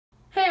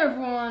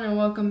everyone, and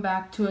welcome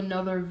back to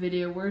another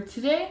video where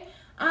today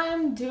I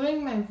am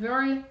doing my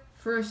very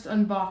first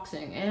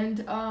unboxing.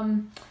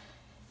 And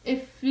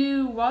if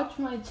you watch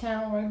my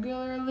channel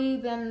regularly,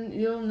 then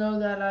you'll know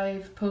that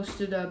I've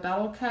posted a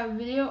Battle Cat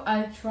video.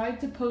 I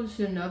tried to post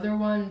another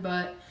one,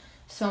 but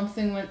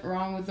something went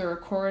wrong with the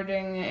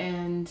recording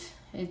and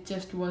it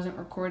just wasn't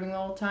recording the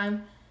whole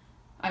time.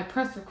 I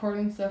pressed record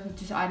and stuff,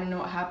 I don't know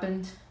what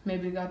happened.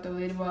 Maybe it got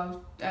delayed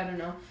while I don't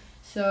know.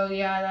 So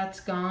yeah, that's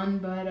gone,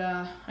 but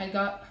I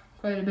got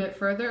quite a bit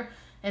further,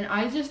 and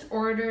I just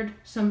ordered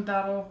some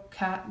Battle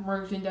Cat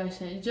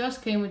merchandise, and it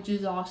just came, which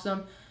is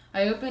awesome.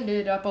 I opened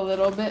it up a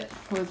little bit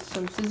with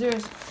some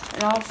scissors,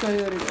 and I'll show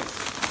you what it is.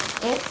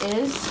 It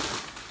is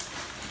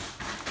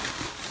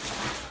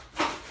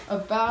a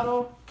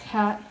Battle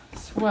Cat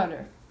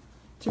sweater.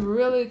 It's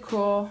really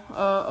cool.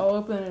 I'll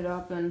open it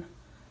up and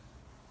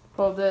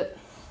hold it.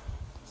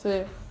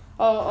 So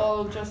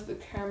I'll adjust the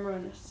camera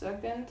in a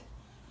second.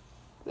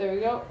 There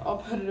we go. I'll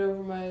put it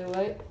over my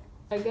light,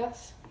 I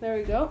guess. There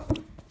we go.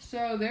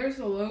 So there's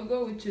the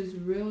logo, which is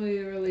really,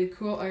 really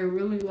cool. I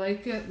really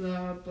like it.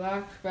 The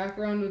black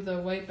background with the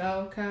white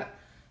Battle Cat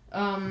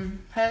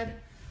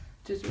head,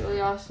 which is really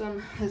awesome.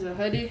 Has a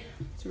hoodie.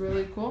 It's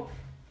really cool.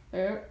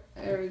 There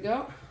we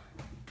go.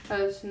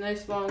 Has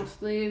nice long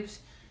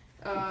sleeves.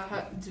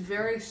 It's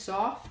very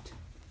soft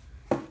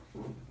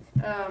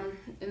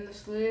in the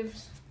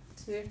sleeves.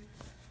 Let's see.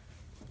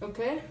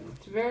 Okay,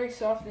 it's very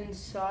soft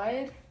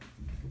inside.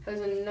 Has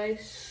a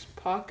nice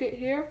pocket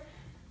here.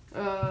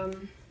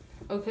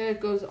 Okay, it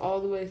goes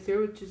all the way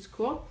through, which is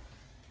cool.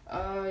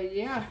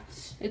 Yeah,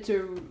 it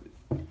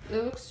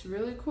looks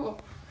really cool.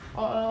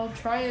 I'll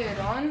try it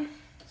on.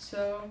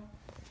 So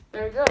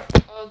there we go.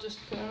 I'll just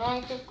put it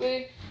on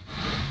quickly.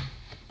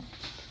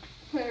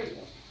 There we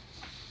go.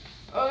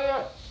 Oh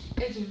yeah,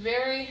 it's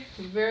very,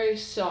 very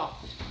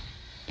soft.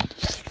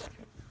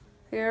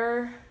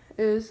 Here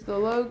is the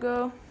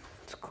logo.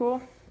 It's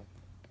cool.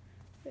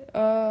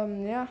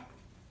 Yeah.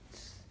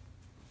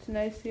 It's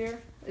nice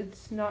here.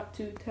 It's not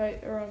too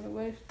tight around the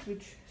waist,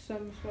 which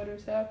some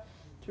sweaters have.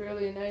 It's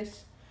really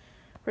nice,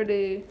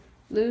 pretty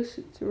loose.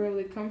 It's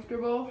really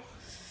comfortable.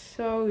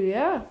 So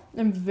yeah,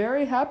 I'm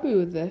very happy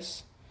with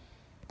this.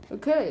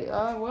 Okay,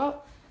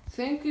 well,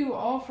 thank you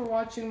all for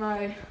watching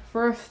my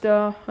first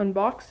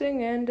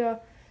unboxing, and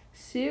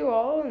see you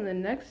all in the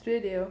next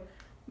video.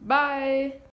 Bye!